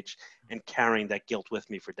young age and carrying that guilt with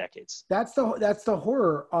me for decades. That's the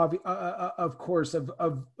horror of course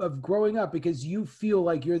of growing up, because you feel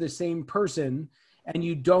like you're the same person and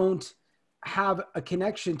you don't have a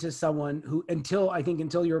connection to someone who until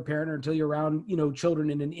you're a parent or until you're around children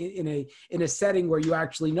in a setting where you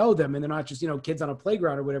actually know them and they're not just kids on a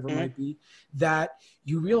playground or whatever it might be, that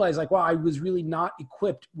you realize like, wow, I was really not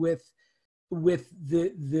equipped with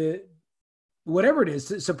the whatever it is,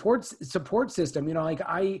 support system. Like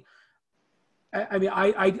I had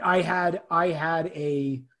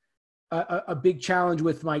a big challenge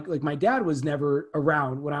with my dad was never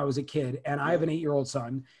around when I was a kid, and I have an 8-year-old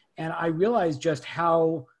son, and I realized just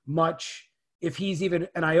how much, if he's even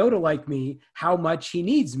an iota like me, how much he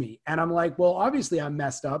needs me. And I'm like, well, obviously I'm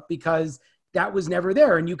messed up because that was never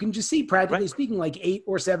there. And you can just see, practically speaking, like 8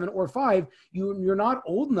 or 7 or 5, you're not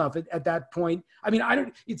old enough at that point. I mean,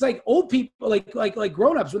 it's like old people, like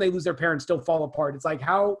grownups, when they lose their parents, still fall apart. It's like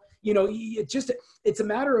how, it's a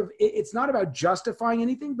matter of, it's not about justifying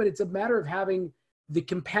anything, but it's a matter of having the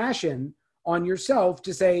compassion on yourself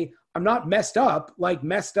to say, I'm not messed up, like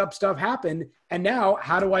messed up stuff happened. And now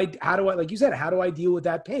how do I, like you said, how do I deal with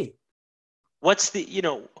that pain? What's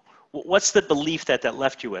the belief that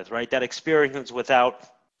left you with, right? That experience without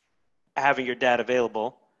having your dad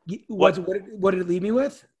available. What did it leave me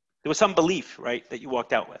with? There was some belief, right, that you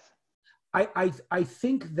walked out with. I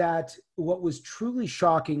think that what was truly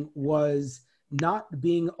shocking was not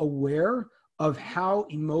being aware of how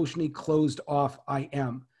emotionally closed off I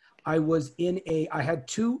am. I had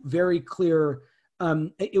 2 very clear,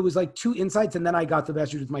 it was like 2 insights, and then I got the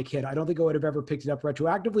message with my kid. I don't think I would have ever picked it up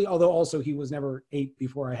retroactively, although also he was never 8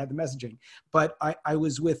 before I had the messaging. But I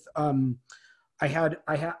was with, I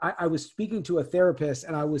was speaking to a therapist,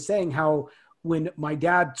 and I was saying how when my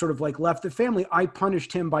dad sort of like left the family, I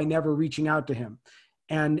punished him by never reaching out to him.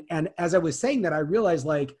 And as I was saying that, I realized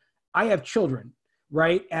like I have children,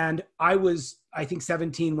 right? And I was, I think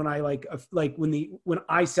 17 when I when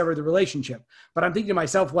I severed the relationship. But I'm thinking to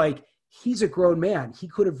myself, like, he's a grown man. He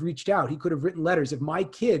could have reached out. He could have written letters. If my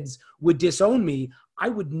kids would disown me, I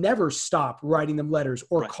would never stop writing them letters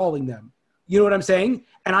or calling them. You know what I'm saying?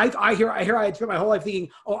 And I hear I had spent my whole life thinking,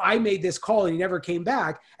 oh, I made this call and he never came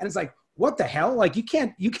back. And it's like, what the hell? Like you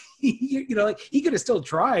can't, like he could have still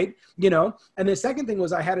tried, And the second thing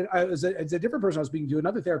was it's a different person I was speaking to,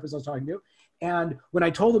 another therapist I was talking to. And when I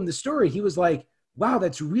told him the story, he was like, wow,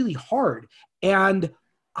 that's really hard. And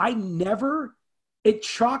it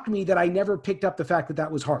shocked me that I never picked up the fact that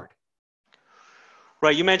that was hard.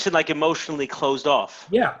 Right. You mentioned like emotionally closed off.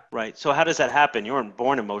 Yeah. Right. So how does that happen? You weren't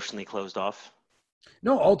born emotionally closed off.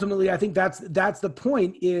 No, ultimately, I think that's the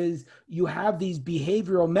point, is you have these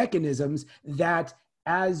behavioral mechanisms that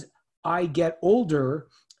as I get older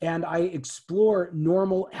and I explore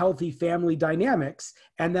normal, healthy family dynamics,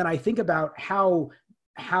 and then I think about how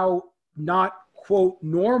not quote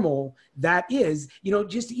normal that is,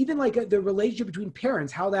 just even like the relationship between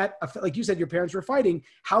parents, how that, like you said, your parents were fighting,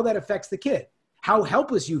 how that affects the kid, how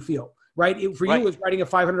helpless you feel, right? You, it was writing a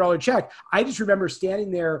 $500 check. I just remember standing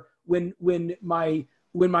there when my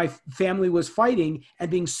family was fighting and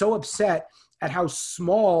being so upset at how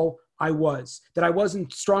small I was, that I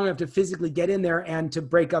wasn't strong enough to physically get in there and to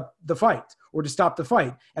break up the fight or to stop the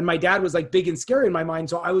fight. And my dad was like big and scary in my mind.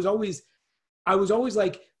 So I was always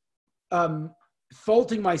like,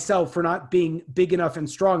 faulting myself for not being big enough and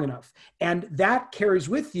strong enough. And that carries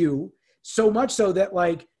with you so much so that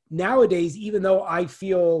like nowadays, even though I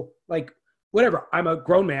feel like whatever, I'm a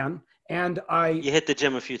grown man and you hit the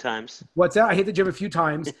gym a few times. What's that? I hit the gym a few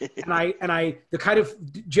times and the kind of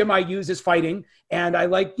gym I use is fighting, and I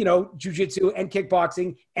like, jujitsu and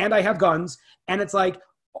kickboxing, and I have guns. And it's like,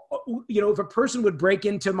 if a person would break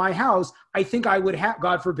into my house, I think I would have,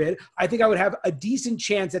 God forbid, I think I would have a decent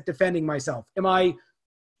chance at defending myself. Am I,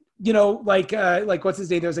 like what's his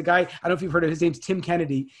name? There's a guy, I don't know if you've heard of, his name's Tim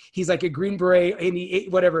Kennedy. He's like a Green Beret and he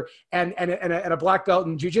whatever, and a black belt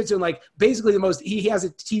in jiu-jitsu. And like basically he has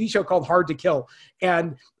a TV show called Hard to Kill.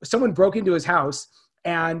 And someone broke into his house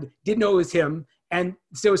and didn't know it was him. And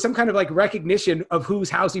so it was some kind of like recognition of whose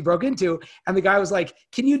house he broke into. And the guy was like,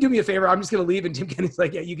 can you do me a favor? I'm just going to leave. And Tim Kenney's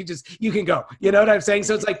like, yeah, you can go. You know what I'm saying?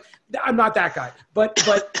 So it's like, I'm not that guy, but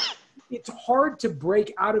it's hard to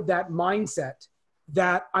break out of that mindset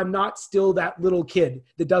that I'm not still that little kid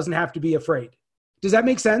that doesn't have to be afraid. Does that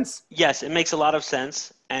make sense? Yes, it makes a lot of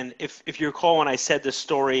sense. And if you recall, when I said the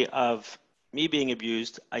story of me being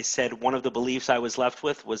abused, I said one of the beliefs I was left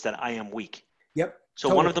with was that I am weak. Yep. So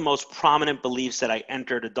totally. One of the most prominent beliefs that I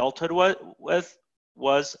entered adulthood with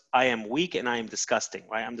was I am weak and I am disgusting,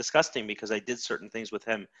 right? I'm disgusting because I did certain things with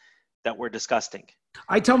him that were disgusting.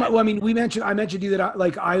 I mentioned to you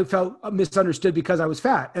that I felt misunderstood because I was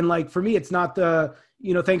fat. And like, for me, it's not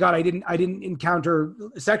thank God I didn't encounter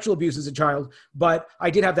sexual abuse as a child, but I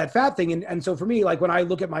did have that fat thing. And so for me, like when I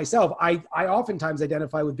look at myself, I oftentimes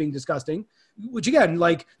identify with being disgusting, which again,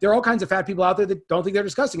 like there are all kinds of fat people out there that don't think they're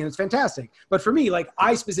disgusting and it's fantastic. But for me, like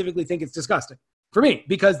I specifically think it's disgusting for me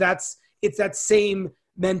because it's that same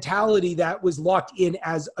mentality that was locked in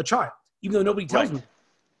as a child, even though nobody tells me.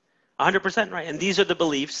 100% right. And these are the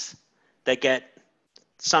beliefs that get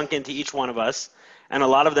sunk into each one of us. And a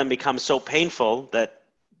lot of them become so painful that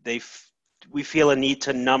we feel a need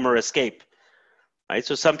to numb or escape, right?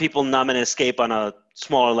 So some people numb and escape on a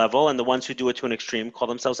smaller level, and the ones who do it to an extreme call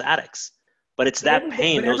themselves addicts. But it's that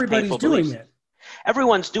pain, those painful beliefs.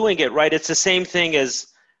 Everyone's doing it, right? It's the same thing as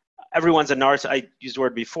everyone's a narcissist. I used the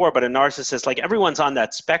word before, but a narcissist, like everyone's on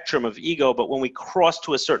that spectrum of ego, but when we cross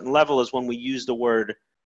to a certain level is when we use the word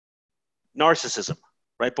narcissism,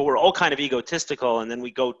 right? But we're all kind of egotistical, and then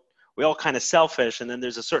we're all kind of selfish, and then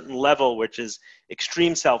there's a certain level which is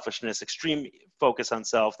extreme selfishness, extreme focus on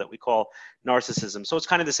self that we call narcissism. So it's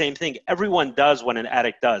kind of the same thing. Everyone does what an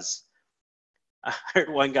addict does. I heard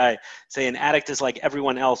one guy say an addict is like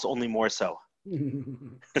everyone else, only more so.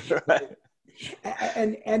 Right.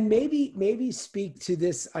 And maybe speak to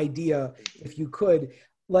this idea, if you could,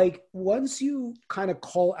 like once you kind of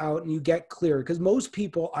call out and you get clear, because most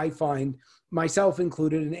people I find, myself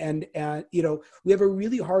included, and we have a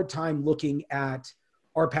really hard time looking at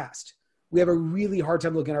our past. We have a really hard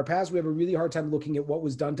time looking at our past. We have a really hard time looking at what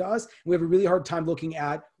was done to us. We have a really hard time looking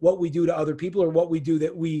at what we do to other people or what we do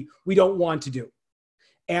that we don't want to do.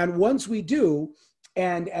 And once we do,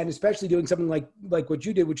 and especially doing something like what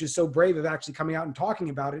you did, which is so brave of actually coming out and talking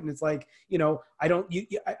about it. And it's like, it's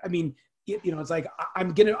like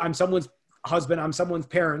I'm someone's husband, I'm someone's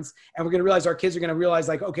parents, and we're going to realize our kids are going to realize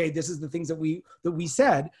like, okay, this is the things that we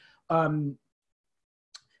said.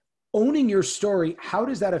 Owning your story, how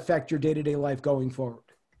does that affect your day-to-day life going forward?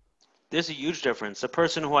 There's a huge difference. The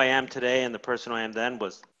person who I am today and the person who I am then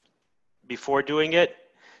was, before doing it,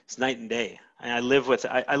 it's night and day. And I live with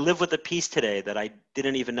a peace today that I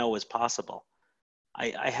didn't even know was possible.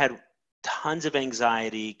 I had tons of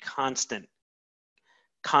anxiety, constant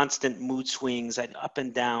mood swings, I'd up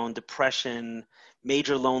and down, depression,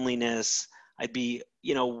 major loneliness. I'd be,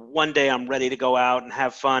 one day I'm ready to go out and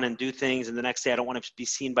have fun and do things, and the next day I don't want to be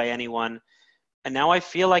seen by anyone. And now I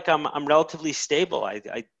feel like I'm relatively stable.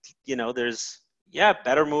 There's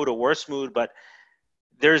better mood or worse mood, but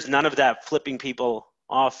there's none of that flipping people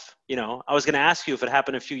off. I was going to ask you if it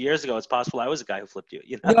happened a few years ago. It's possible I was a guy who flipped you.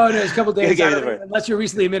 No, it's a couple of days. Unless you're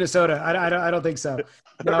recently in Minnesota, I don't think so.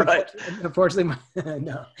 No, right. Unfortunately,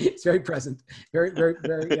 no. It's very present, very, very,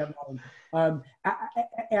 very.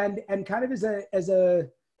 And kind of as a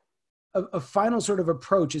final sort of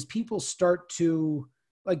approach, as people start to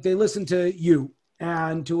they listen to you,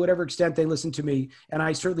 and to whatever extent they listen to me, and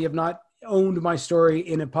I certainly have not owned my story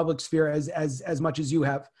in a public sphere as much as you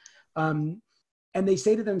have. And they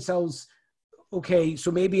say to themselves, okay,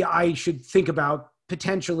 so maybe I should think about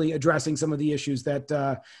potentially addressing some of the issues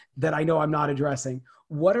that I know I'm not addressing.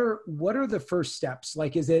 What are the first steps?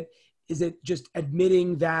 Like, is it just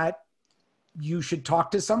admitting that you should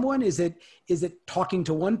talk to someone? Is it talking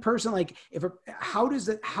to one person? Like, how does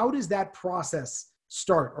that process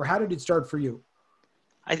start, or how did it start for you?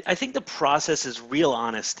 I think the process is real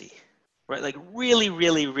honesty, right? Like really,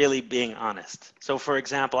 really, really being honest. So for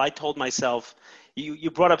example, I told myself,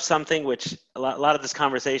 you brought up something which a lot of this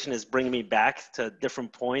conversation is bringing me back to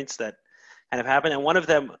different points that kind of happened. And one of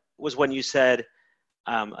them was when you said,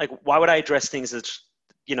 why would I address things that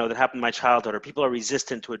happened in my childhood, or people are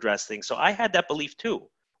resistant to address things? So I had that belief too.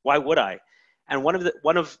 Why would I? And one of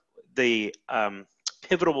the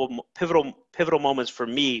pivotal moments for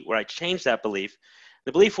me where I changed that belief,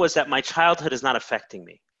 the belief was that my childhood is not affecting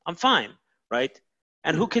me. I'm fine, right?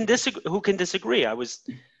 And who can disagree? I was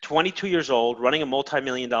 22 years old, running a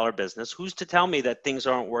multi-million-dollar business. Who's to tell me that things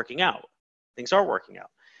aren't working out? Things are working out.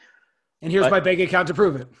 And here's my bank account to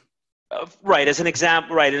prove it. Right, as an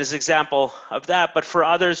example, right, as an example of that. But for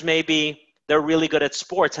others, maybe they're really good at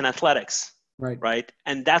sports and athletics, Right. right?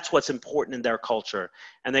 And that's what's important in their culture.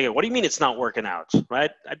 And they go, "What do you mean it's not working out?"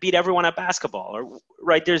 Right? I beat everyone at basketball, or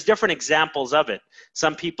right? There's different examples of it.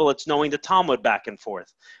 Some people, it's knowing the Talmud back and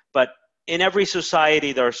forth. But in every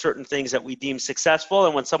society, there are certain things that we deem successful,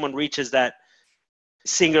 and when someone reaches that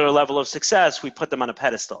singular level of success, we put them on a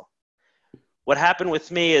pedestal. What happened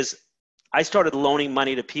with me is I started loaning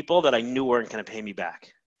money to people that I knew weren't going to pay me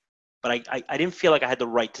back. But I didn't feel like I had the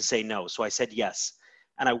right to say no. So I said yes.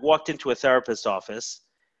 And I walked into a therapist's office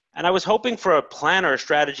and I was hoping for a plan or a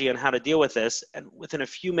strategy on how to deal with this. And within a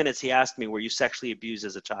few minutes, he asked me, "Were you sexually abused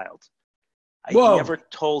as a child?" I'd Whoa. never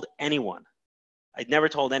told anyone. I'd never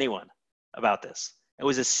told anyone about this. It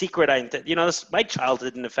was a secret. My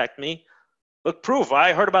childhood didn't affect me. Look, proof.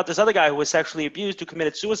 I heard about this other guy who was sexually abused, who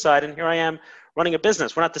committed suicide, and here I am running a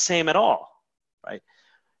business. We're not the same at all, right?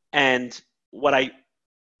 And what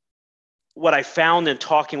I found in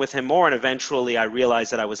talking with him more, and eventually I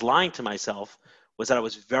realized that I was lying to myself, was that I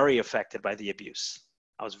was very affected by the abuse.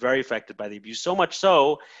 I was very affected by the abuse, so much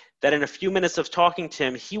so that in a few minutes of talking to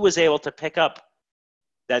him, he was able to pick up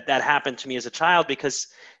that happened to me as a child, because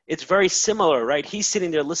it's very similar, right? He's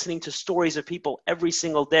sitting there listening to stories of people every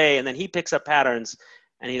single day, and then he picks up patterns.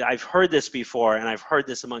 And I've heard this before, and I've heard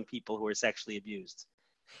this among people who are sexually abused.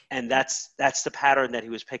 And that's the pattern that he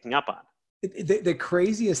was picking up on. The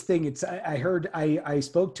craziest thing, I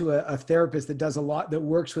spoke to a therapist that does a lot, that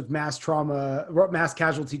works with mass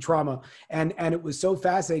casualty trauma. And it was so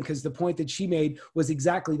fascinating because the point that she made was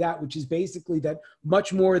exactly that, which is basically that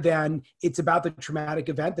much more than it's about the traumatic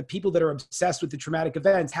event, the people that are obsessed with the traumatic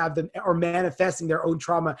events are manifesting their own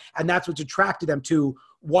trauma. And that's what's attracted them to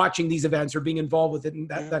watching these events or being involved with it and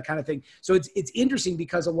that kind of thing. So it's interesting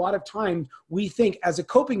because a lot of times we think as a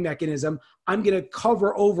coping mechanism, I'm going to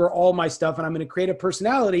cover over all my stuff and I'm going to create a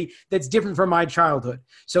personality that's different from my childhood.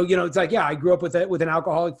 So, it's like, yeah, I grew up with an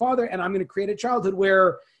alcoholic father and I'm going to create a childhood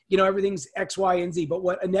where, everything's X, Y, and Z. But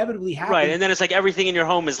what inevitably happens. Right. And then it's like everything in your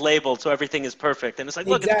home is labeled, so everything is perfect. And it's like,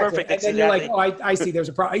 look, exactly. It's perfect. And then you're like, oh, I see there's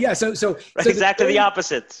a problem. Yeah. So right, exactly the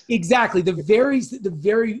opposite. Exactly. The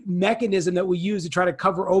very mechanism that we use to try to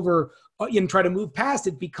cover over and try to move past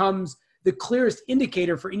it becomes the clearest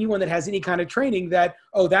indicator for anyone that has any kind of training that,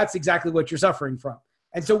 oh, that's exactly what you're suffering from.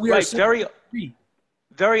 And so we are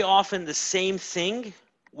very often the same thing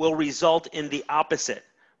will result in the opposite.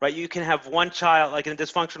 Right? You can have one child, like in a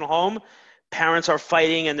dysfunctional home, parents are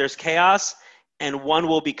fighting and there's chaos, and one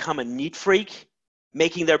will become a neat freak,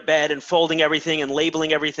 making their bed and folding everything and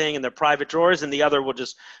labeling everything in their private drawers, and the other will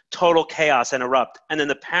just total chaos and erupt. And then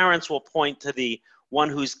the parents will point to the one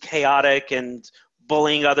who's chaotic and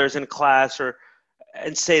bullying others in class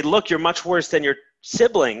and say, "Look, you're much worse than your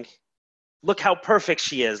sibling. Look how perfect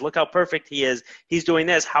she is. Look how perfect he is. He's doing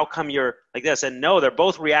this. How come you're like this?" And no, they're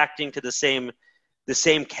both reacting to the same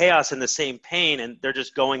chaos and the same pain, and they're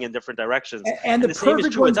just going in different directions. And the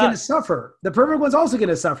perfect one's going to suffer. The perfect one's also going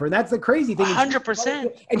to suffer. And that's the crazy thing.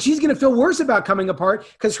 100%. And she's going to feel worse about coming apart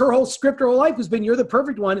because her whole script her whole life has been, you're the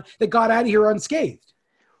perfect one that got out of here unscathed.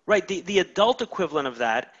 Right. The adult equivalent of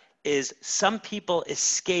that is some people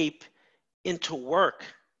escape into work.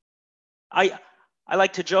 I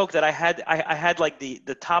like to joke that I had like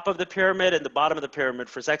the top of the pyramid and the bottom of the pyramid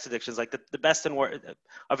for sex addictions, like the best and worst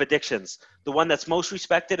of addictions, the one that's most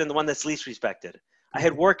respected and the one that's least respected. I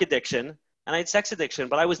had work addiction and I had sex addiction,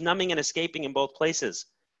 but I was numbing and escaping in both places.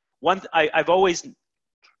 I've always,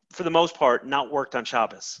 for the most part, not worked on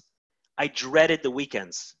Shabbos. I dreaded the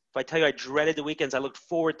weekends. If I tell you I dreaded the weekends, I looked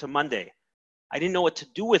forward to Monday. I didn't know what to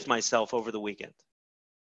do with myself over the weekend,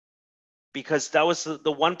 because that was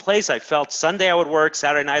the one place I felt. Sunday I would work,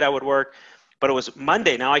 Saturday night I would work, but it was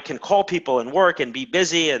Monday. Now I can call people and work and be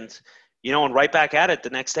busy and right back at it the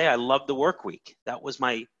next day. I loved the work week. That was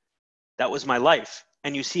my life.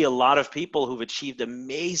 And you see a lot of people who've achieved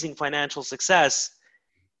amazing financial success,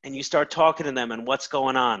 and you start talking to them and what's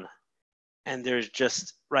going on. And there's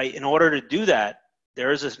just, right, in order to do that,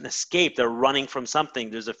 there is an escape. They're running from something.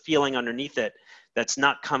 There's a feeling underneath it that's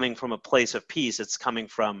not coming from a place of peace. It's coming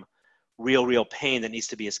from real pain that needs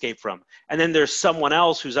to be escaped from. And then there's someone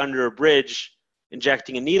else who's under a bridge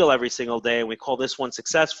injecting a needle every single day, and we call this one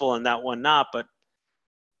successful and that one not. But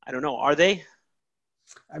I don't know, are they?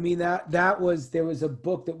 I mean, there was a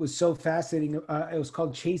book that was so fascinating. It was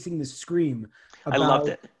called Chasing the Scream. I loved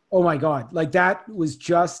it. Oh my God. Like, that was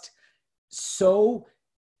just so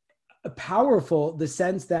powerful, the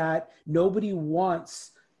sense that nobody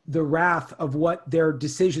wants the wrath of what their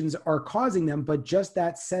decisions are causing them, but just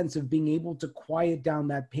that sense of being able to quiet down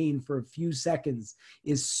that pain for a few seconds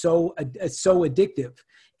is so addictive.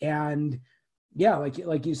 And yeah,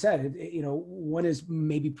 like you said, one is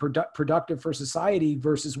maybe productive for society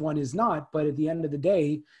versus one is not. But at the end of the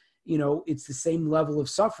day, it's the same level of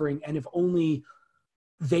suffering. And if only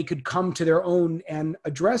they could come to their own and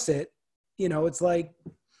address it, it's like,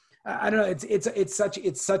 I don't know.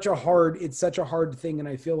 It's such a hard thing. And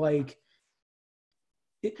I feel like,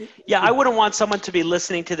 I wouldn't want someone to be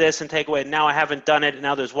listening to this and take away, now I haven't done it, and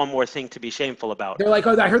now there's one more thing to be shameful about. They're like,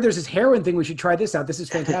 oh, I heard there's this heroin thing. We should try this out. This is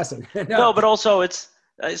fantastic. No, but also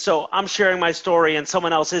so I'm sharing my story and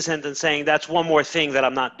someone else isn't, and saying that's one more thing that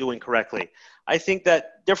I'm not doing correctly. I think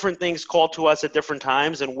that different things call to us at different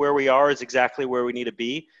times, and where we are is exactly where we need to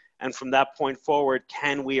be. And from that point forward,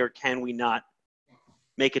 can we or can we not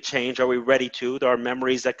make a change? Are we ready to? There are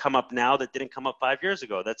memories that come up now that didn't come up 5 years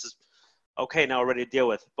ago. That's just, okay, now we're ready to deal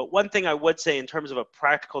with. But one thing I would say in terms of a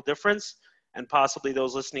practical difference, and possibly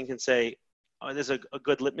those listening can say, oh, there's a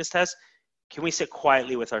good litmus test. Can we sit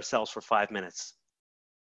quietly with ourselves for 5 minutes?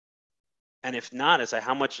 And if not, it's like,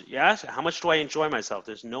 how much do I enjoy myself?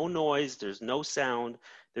 There's no noise, there's no sound,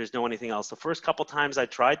 there's no anything else. The first couple times I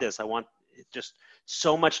tried this, just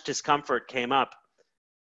so much discomfort came up.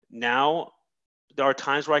 Now there are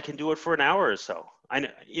times where I can do it for an hour or so. I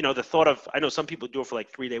know some people do it for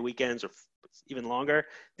like 3-day weekends or even longer,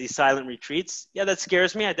 these silent retreats. Yeah, that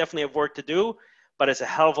scares me. I definitely have work to do, but it's a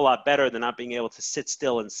hell of a lot better than not being able to sit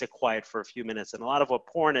still and sit quiet for a few minutes. And a lot of what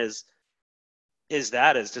porn is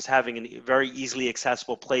just having a very easily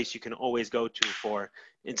accessible place you can always go to for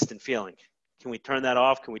instant feeling. Can we turn that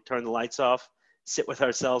off? Can we turn the lights off, sit with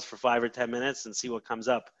ourselves for 5 or 10 minutes and see what comes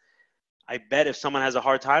up? I bet if someone has a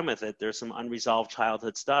hard time with it, there's some unresolved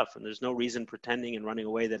childhood stuff, and there's no reason pretending and running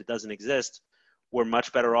away that it doesn't exist. We're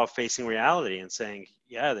much better off facing reality and saying,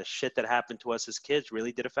 yeah, the shit that happened to us as kids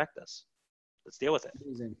really did affect us. Let's deal with it.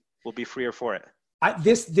 Amazing. We'll be freer for it.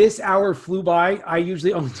 This hour flew by. I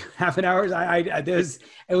usually only do half an hour. It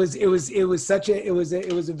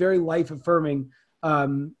was a very life affirming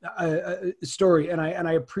story, and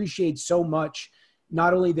I appreciate so much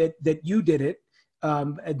not only that you did it,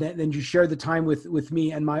 and then you shared the time with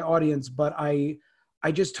me and my audience, but I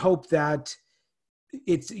just hope that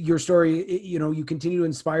it's your story. You continue to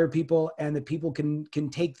inspire people, and that people can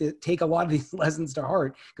take a lot of these lessons to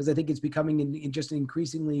heart, because I think it's becoming just an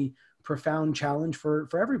increasingly profound challenge for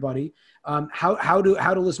everybody. How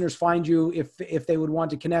do listeners find you if they would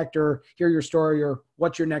want to connect or hear your story, or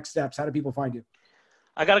what's your next steps? How do people find you?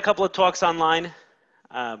 I got a couple of talks online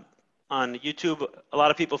on YouTube. A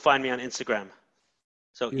lot of people find me on Instagram.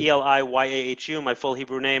 So ELIYAHU, my full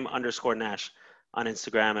Hebrew name, _Nash on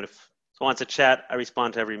Instagram. And if someone wants to chat, I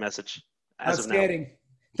respond to every message as Outstanding. of now.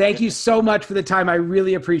 Thank you so much for the time. I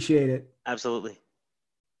really appreciate it. Absolutely.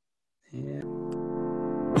 Yeah.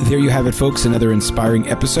 There you have it, folks, another inspiring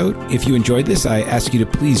episode. If you enjoyed this, I ask you to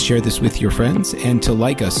please share this with your friends and to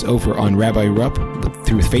like us over on Rabbi Rupp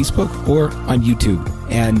through Facebook or on YouTube.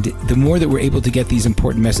 And the more that we're able to get these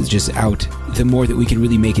important messages out, the more that we can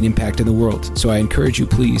really make an impact in the world. So I encourage you,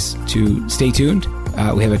 please, to stay tuned.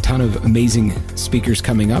 We have a ton of amazing speakers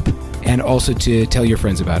coming up, and also to tell your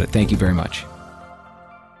friends about it. Thank you very much.